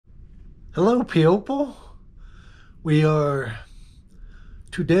Hello, people.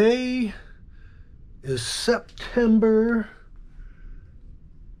 Today is September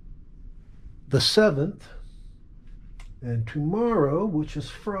the 7th, and tomorrow, which is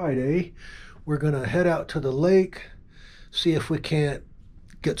Friday, we're going to head out to the lake, see if we can't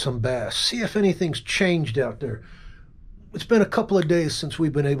get some bass, see if anything's changed out there. It's been a couple of days since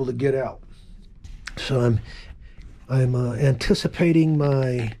we've been able to get out, so I'm anticipating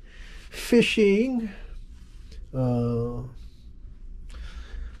my fishing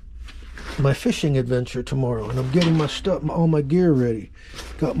adventure tomorrow, and I'm getting my stuff, all my gear ready.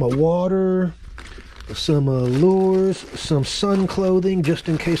 Got my water, some lures, some sun clothing just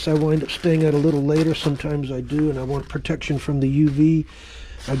in case I wind up staying out a little later. Sometimes I do, and I want protection from the UV.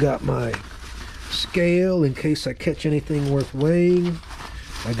 I got my scale in case I catch anything worth weighing.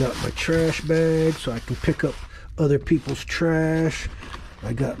 I got my trash bag so I can pick up other people's trash.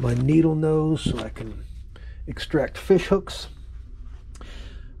 I got my needle nose so I can extract fish hooks.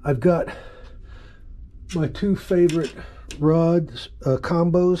 I've got my two favorite rods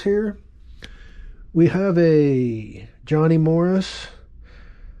combos here. We have a Johnny Morris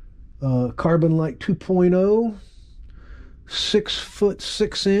Carbon Light 2.0 6-foot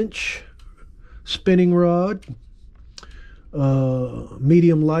 6-inch spinning rod,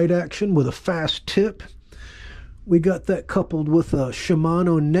 medium light action with a fast tip. We got that coupled with a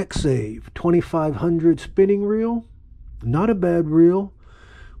Shimano Neck Save 2500 spinning reel. Not a bad reel.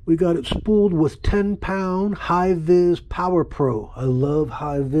 We got it spooled with 10-pound High Vis Power Pro. I love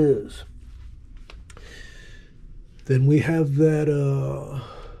High Vis. Then we have that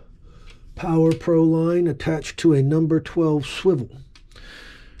Power Pro line attached to a number 12 swivel.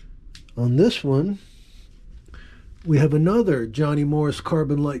 On this one, we have another Johnny Morris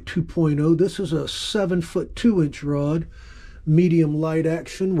Carbon Light 2.0. This is a 7-foot 2-inch rod, medium light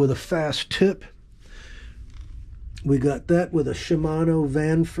action with a fast tip. We got that with a Shimano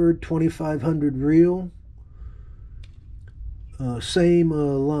Vanford 2500 reel. Same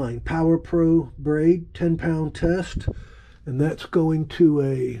line, Power Pro braid, 10-pound test, and that's going to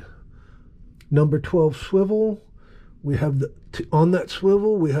a number 12 swivel. We have on that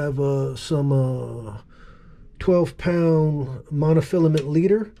swivel we have some 12-pound monofilament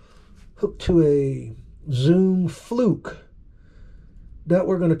leader hooked to a Zoom Fluke that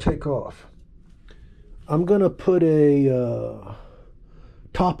we're going to take off. I'm going to put a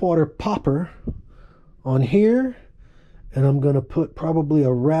top water popper on here, and I'm going to put probably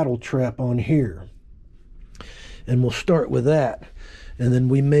a rattle trap on here, and we'll start with that, and then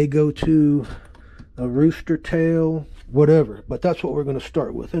we may go to a rooster tail, whatever, but that's what we're going to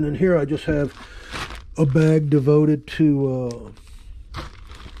start with. And then here I just have a bag devoted to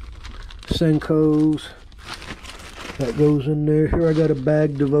Senkos. That goes in there. Here I got a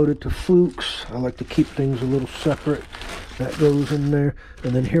bag devoted to flukes. I like to keep things a little separate. That goes in there.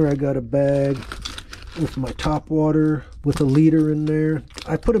 And then here I got a bag with my top water with a leader in there.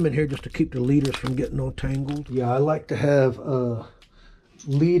 I put them in here just to keep the leaders from getting all tangled. Yeah, I like to have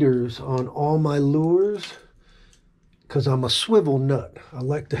leaders on all my lures because I'm a swivel nut. I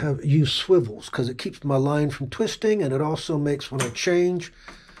like to use swivels because it keeps my line from twisting, and it also makes, when I change,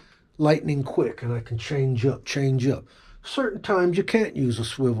 lightning quick, and I can change up. Certain times you can't use a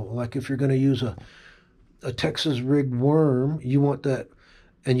swivel, like if you're going to use a Texas rigged worm, you want that,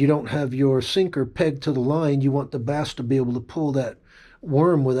 and you don't have your sinker pegged to the line, you want the bass to be able to pull that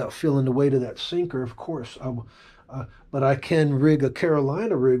worm without feeling the weight of that sinker. Of course, but I can rig a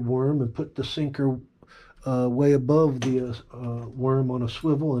Carolina rigged worm and put the sinker way above the worm on a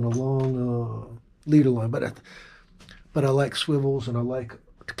swivel and a long leader line. But I like swivels, and I like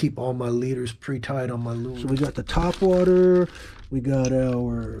to keep all my leaders pre-tied on my lure. So we got the top water, we got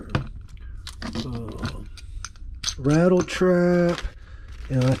our rattle trap,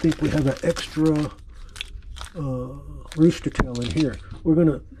 and I think we have an extra rooster tail in here. We're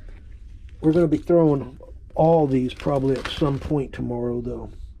gonna be throwing all these probably at some point tomorrow, though.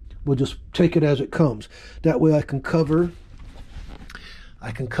 We'll just take it as it comes. That way I can cover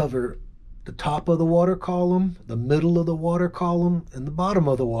the top of the water column, the middle of the water column, and the bottom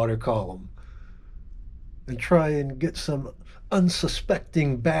of the water column, and try and get some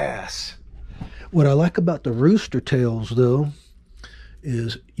unsuspecting bass. What I like about the rooster tails, though,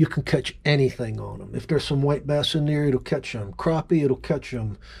 is you can catch anything on them. If there's some white bass in there, it'll catch them. Crappie, it'll catch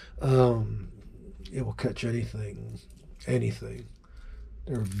them. It will catch anything.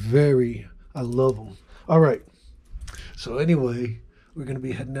 They're I love them. All right. So anyway, we're going to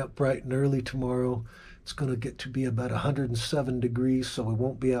be heading out bright and early tomorrow. It's going to get to be about 107 degrees, so we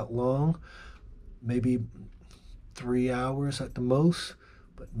won't be out long. Maybe 3 hours at the most.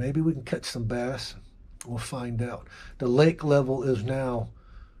 But maybe we can catch some bass. We'll find out. The lake level is now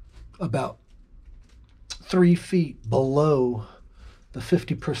about 3 feet below the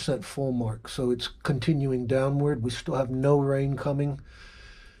 50% full mark. So it's continuing downward. We still have no rain coming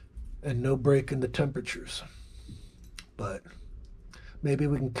and no break in the temperatures. But maybe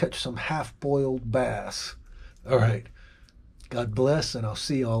we can catch some half-boiled bass. All right. God bless, and I'll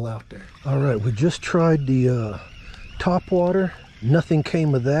see you all out there. All right, we just tried the top water. Nothing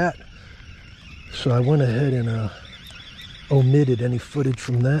came of that. So I went ahead and omitted any footage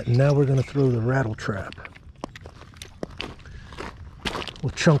from that. And now we're going to throw the rattle trap.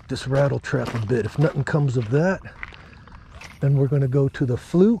 We'll chunk this rattle trap a bit. If nothing comes of that, then we're going to go to the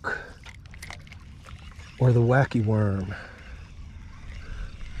fluke or the wacky worm.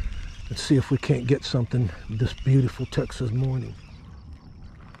 Let's see if we can't get something this beautiful Texas morning.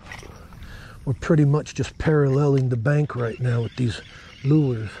 We're pretty much just paralleling the bank right now with these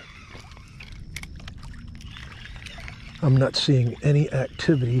lures. I'm not seeing any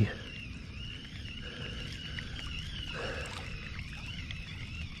activity.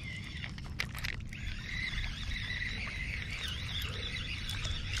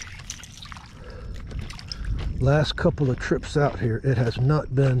 Last couple of trips out here, it has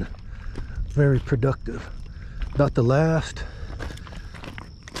not been very productive. About the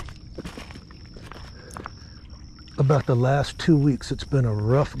last 2 weeks, it's been a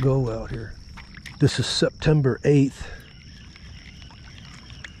rough go out here. This is September 8th.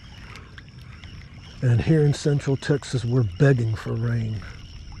 And here in Central Texas, we're begging for rain.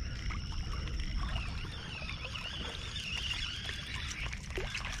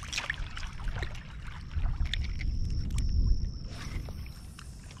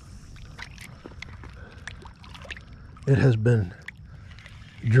 It has been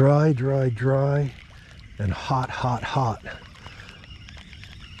dry, dry, dry, and hot, hot, hot.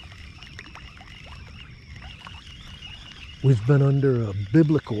 We've been under a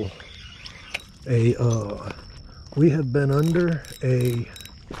we have been under a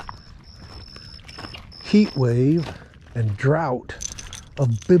heat wave and drought of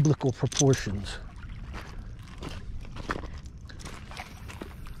biblical proportions.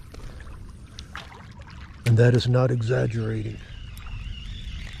 And that is not exaggerating.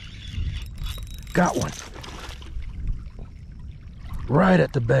 Got one. Right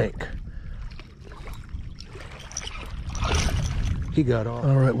at the bank. He got off.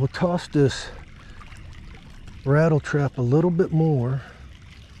 All right, we'll toss this rattle trap a little bit more.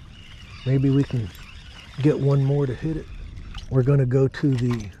 Maybe we can get one more to hit it. We're going to go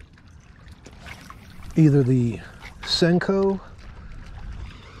to either the Senko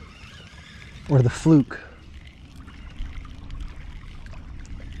or the fluke.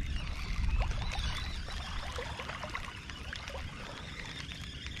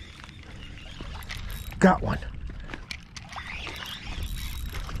 Got one.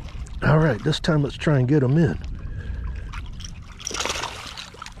 All right, this time let's try and get them in.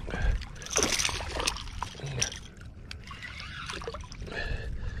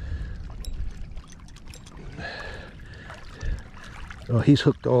 Oh, he's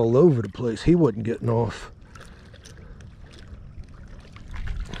hooked all over the place. He wasn't getting off.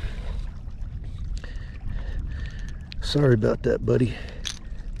 Sorry about that, buddy.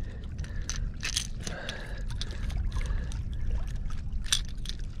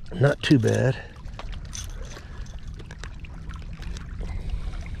 Not too bad.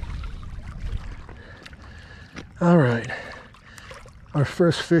 All right. Our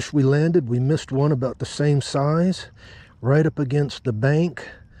first fish we landed, we missed one about the same size, right up against the bank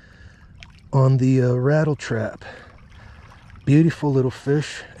on the rattle trap. Beautiful little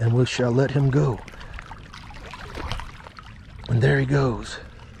fish, and we shall let him go. And there he goes.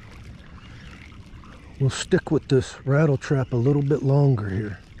 We'll stick with this rattle trap a little bit longer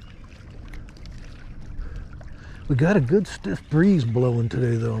here. We got a good stiff breeze blowing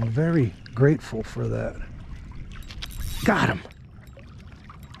today, though. I'm very grateful for that. Got him.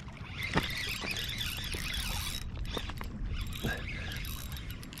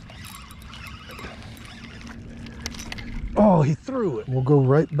 Oh, he threw it. We'll go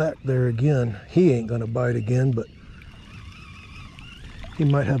right back there again. He ain't gonna bite again, but he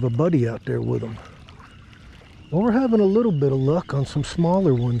might have a buddy out there with him. Well, we're having a little bit of luck on some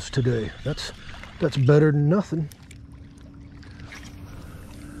smaller ones today. That's better than nothing.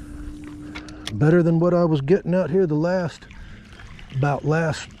 Better than what I was getting out here the last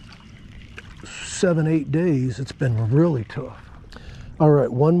 7-8 days. It's been really tough. All right,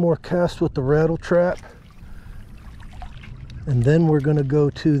 one more cast with the rattle trap, and then we're gonna go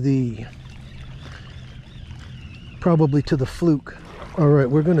to probably to the fluke. All right,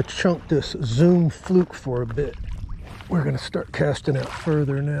 we're gonna chunk this Zoom fluke for a bit. We're gonna start casting out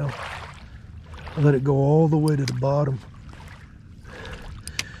further now. Let it go all the way to the bottom.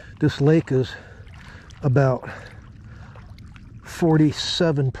 This lake is about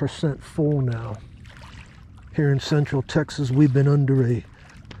 47% full now. Here in Central Texas, we've been under a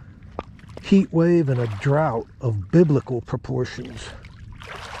heat wave and a drought of biblical proportions.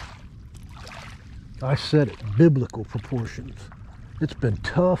 I said it, biblical proportions. It's been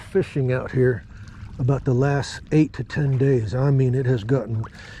tough fishing out here about the last 8 to 10 days. I mean, it has gotten,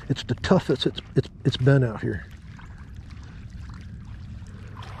 it's the toughest it's been out here.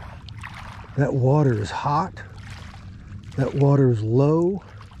 That water is hot. That water is low.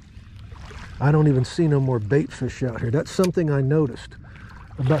 I don't even see no more bait fish out here. That's something I noticed.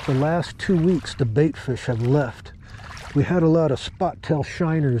 About the last 2 weeks, the bait fish have left. We had a lot of spot tail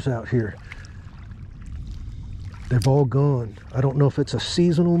shiners out here. They've all gone. I don't know if it's a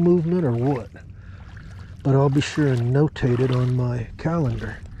seasonal movement or what, but I'll be sure and notate it on my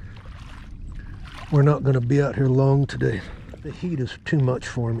calendar. We're not going to be out here long today. The heat is too much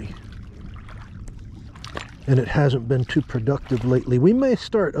for me, and it hasn't been too productive lately. We may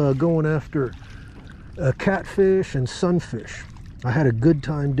start going after catfish and sunfish. I had a good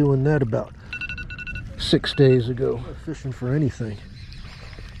time doing that about 6 days ago. I'm fishing for anything.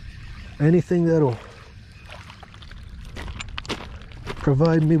 Anything that'll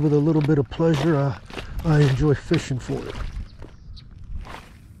provide me with a little bit of pleasure, I enjoy fishing for it.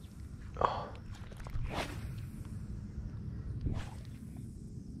 Oh.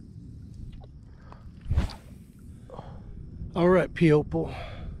 All right, People.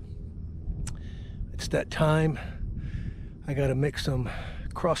 It's that time. I gotta make some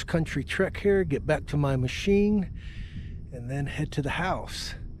cross-country trek here, get back to my machine, and then head to the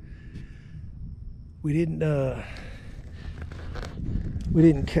house. We didn't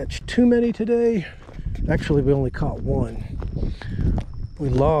catch too many today. Actually, we only caught one. We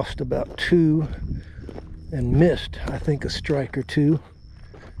lost about 2 and missed, I think, a strike or 2.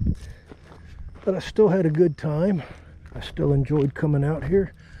 But I still had a good time. I still enjoyed coming out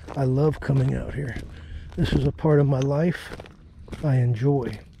here. I love coming out here. This is a part of my life. I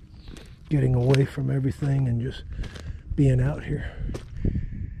enjoy getting away from everything and just being out here.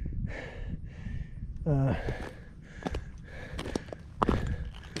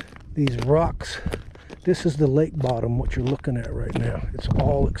 These rocks, this is the lake bottom, what you're looking at right now. It's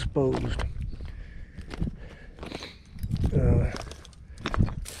all exposed.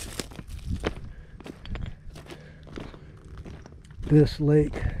 This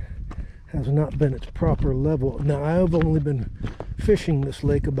lake has not been its proper level. Now, I've only been fishing this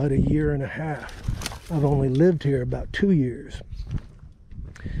lake about 1.5 years. I've only lived here about 2 years.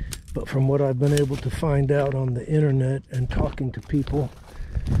 But from what I've been able to find out on the internet and talking to people,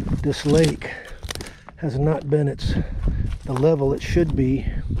 this lake has not been the level it should be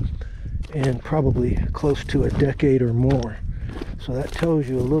in probably close to a decade or more. So that tells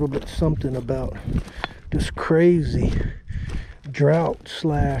you a little bit something about this crazy drought /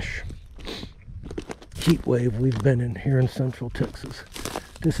 heat wave we've been in here in Central Texas.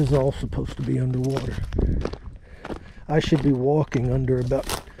 This is all supposed to be underwater. I should be walking under about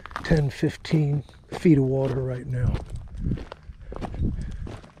 10-15 feet of water right now.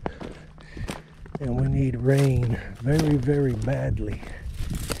 And we need rain very, very badly.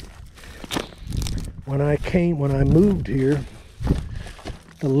 When I moved here,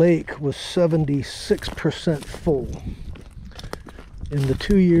 the lake was 76% full. In the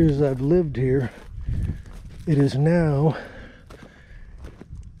 2 years I've lived here, it is now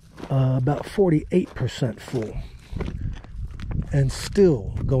about 48% full and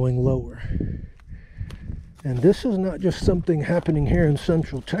still going lower. And this is not just something happening here in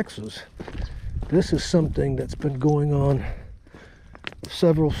Central Texas. This is something that's been going on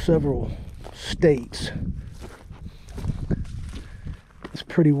several states. It's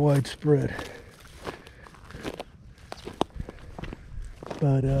pretty widespread.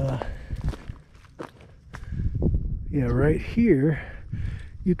 But yeah, right here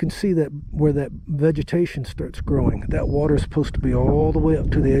you can see that where that vegetation starts growing. That water is supposed to be all the way up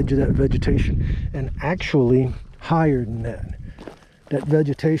to the edge of that vegetation, and actually higher than that. That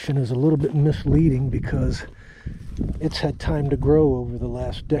vegetation is a little bit misleading because it's had time to grow over the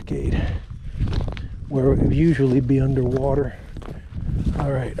last decade, where it would usually be underwater.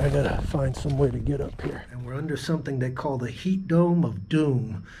 All right, I gotta find some way to get up here. And we're under something they call the heat dome of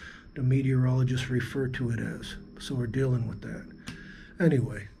doom. The meteorologists refer to it as. So we're dealing with that.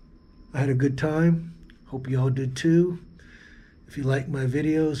 Anyway, I had a good time. Hope you all did too. If you like my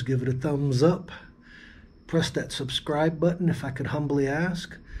videos, give it a thumbs up. press that subscribe button if I could humbly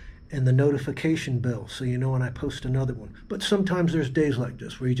ask, and the notification bell so you know when I post another one. But sometimes there's days like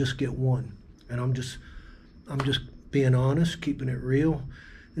this where you just get one, and I'm just being honest, keeping it real.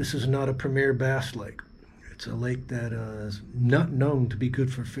 This is not a premier bass lake. It's a lake that is not known to be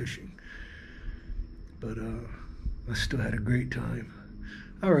good for fishing. But I still had a great time.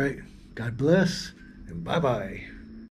 All right, God bless, and bye-bye.